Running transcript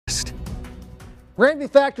Gravy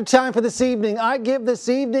Factor time for this evening. I give this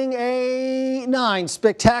evening a 9.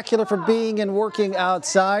 Spectacular for being and working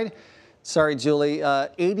outside. Sorry, Julie.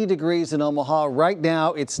 80 degrees in Omaha right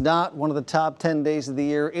now. It's not one of the top 10 days of the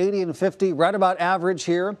year. 80 and 50, right about average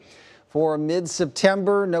here for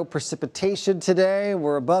mid-September. No precipitation today.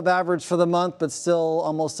 We're above average for the month, but still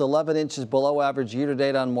almost 11 inches below average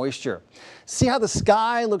year-to-date on moisture. See how the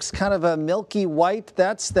sky looks kind of a milky white?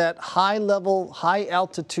 That's that high-level,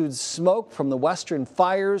 high-altitude smoke from the western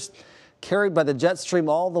fires carried by the jet stream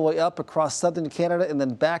all the way up across southern Canada and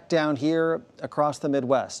then back down here across the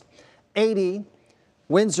Midwest. 80,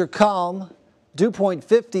 winds are calm, dew point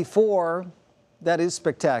 54. That is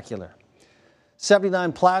spectacular.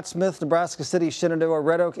 79 Plattsmouth, Nebraska City, Shenandoah,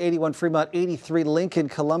 Red Oak, 81 Fremont, 83 Lincoln,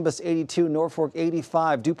 Columbus, 82 Norfolk,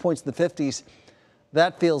 85, dew points in the 50s.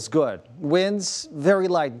 That feels good. Winds very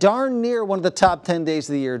light, darn near one of the top 10 days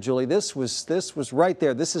of the year, Julie. This was right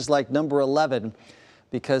there. This is like number 11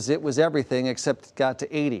 because it was everything except it got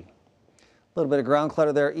to 80. A little bit of ground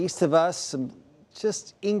clutter there east of us. Some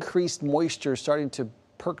just increased moisture starting to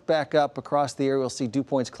perk back up across the area. We'll see dew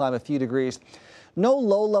points climb a few degrees. No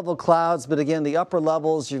low-level clouds, but again, the upper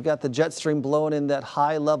levels, you've got the jet stream blowing in that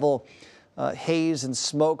high-level haze and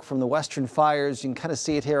smoke from the western fires. You can kind of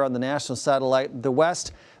see it here on the national satellite. The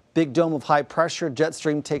west, big dome of high pressure. Jet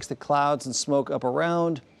stream takes the clouds and smoke up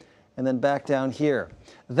around and then back down here.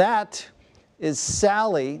 That is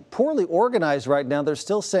Sally, poorly organized right now. They're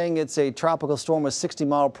still saying it's a tropical storm with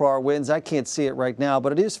 60-mile-per-hour winds. I can't see it right now,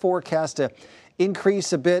 but it is forecast to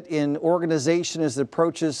increase a bit in organization as it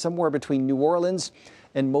approaches somewhere between New Orleans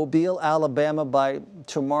and Mobile, Alabama by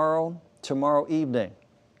tomorrow evening.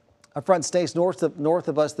 A front stays north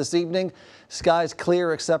of us this evening. Skies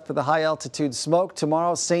clear except for the high altitude smoke.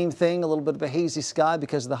 Tomorrow, same thing, a little bit of a hazy sky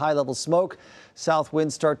because of the high level smoke. South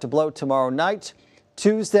winds start to blow tomorrow night.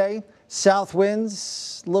 Tuesday, south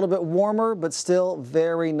winds, a little bit warmer, but still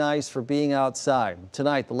very nice for being outside.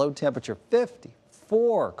 Tonight, the low temperature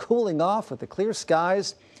 54, cooling off with the clear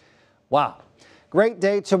skies. Wow. Great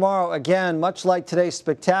day tomorrow. Again, much like today,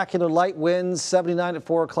 spectacular light winds, 79 at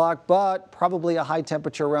 4 o'clock, but probably a high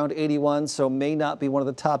temperature around 81, so may not be one of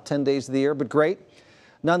the top 10 days of the year, but great.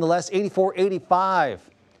 Nonetheless, 84, 85.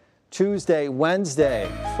 Tuesday, Wednesday,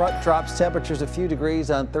 front drops temperatures a few degrees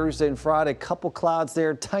on Thursday and Friday. Couple clouds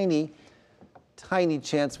there, tiny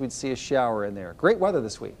chance we'd see a shower in there. Great weather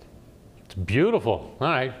this week. It's beautiful. All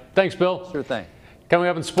right. Thanks, Bill. Sure thing. Coming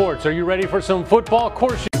up in sports, are you ready for some football? Of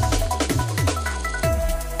course you